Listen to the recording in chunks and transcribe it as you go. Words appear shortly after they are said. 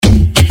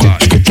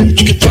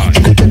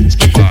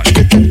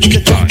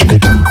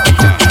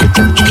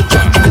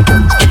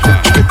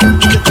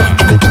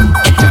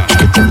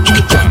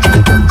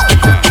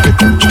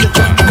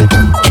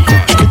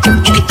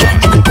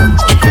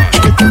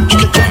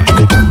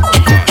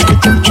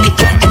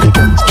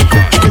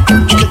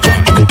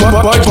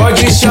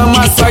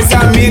chama suas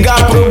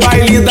amigas pro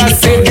baile da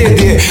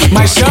CDD,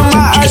 mas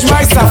chama as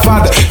mais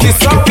safadas que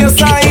só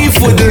pensa em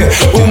fuder.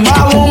 O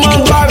Marlon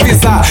mandou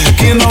avisar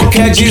que não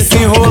quer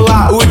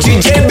desenrolar. O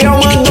DJ Bel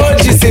mandou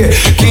dizer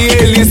que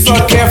ele só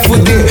quer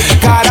fuder.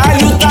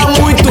 Caralho, tá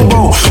muito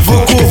bom,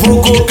 vucu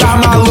vucu com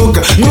a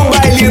maluca. No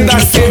baile da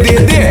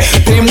CDD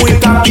tem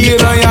muita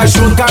piranha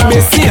junto,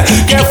 cabecinha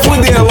quer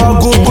fuder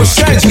logo o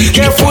buchante,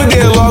 quer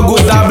fuder logo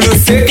o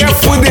WC, quer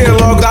fuder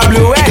logo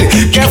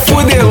WL, quer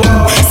fuder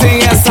logo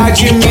sem essa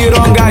de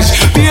mirongagem.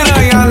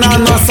 Piranha na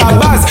nossa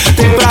base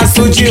tem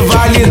prazo de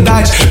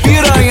validade.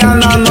 Piranha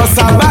na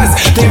nossa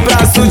base tem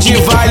prazo de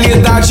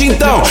validade.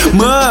 Então,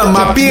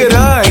 mama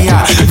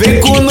piranha, vem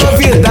com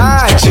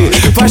novidade.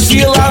 Faz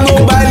fila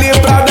no baile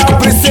pra dar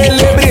pro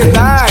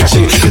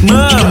celebridade.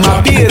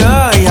 Mama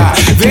piranha,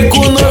 vem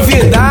com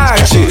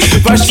novidade.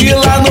 Faz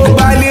fila no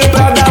baile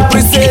pra dar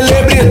pro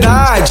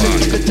celebridade.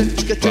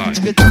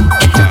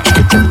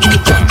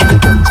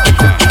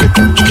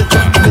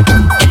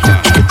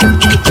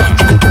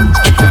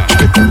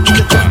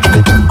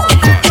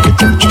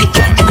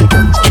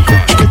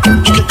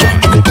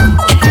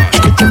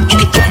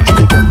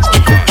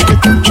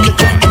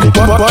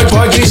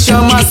 Pode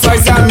chamar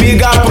suas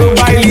amigas pro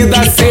baile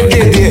da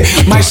CDD,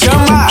 mas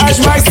chama as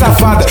mais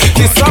safadas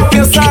que só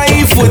pensa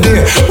em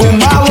fuder. O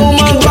Marlon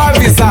mandou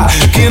avisar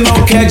que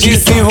não quer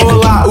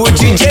desenrolar. O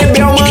DJ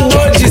Bel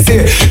mandou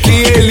dizer que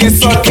ele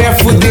só quer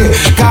fuder.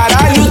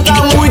 Caralho,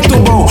 tá muito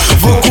bom,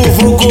 vucu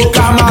vucu com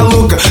a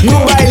maluca. No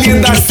baile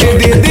da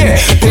CDD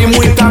tem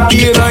muita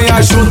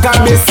piranha junto,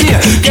 cabecinha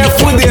quer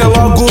fuder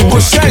logo o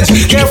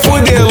buchante, quer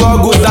fuder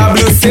logo o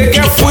WC,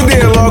 quer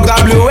fuder logo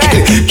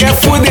WL, quer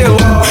fuder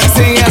logo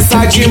sem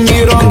essa de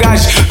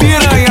mirongagem.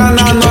 Piranha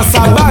na nossa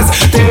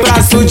base tem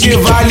prazo de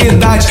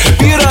validade.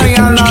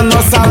 Piranha na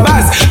nossa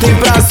base tem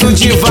prazo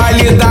de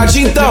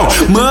validade. Então,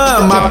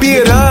 mama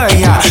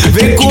piranha,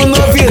 vem com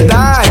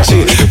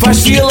novidade.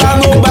 Faz fila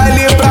no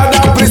baile pra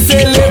dar pro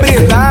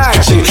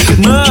celebridade.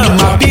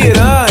 Mama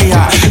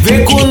piranha,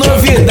 vem com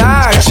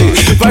novidade.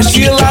 Faz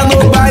fila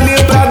no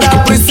baile pra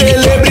dar pro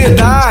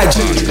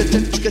celebridade.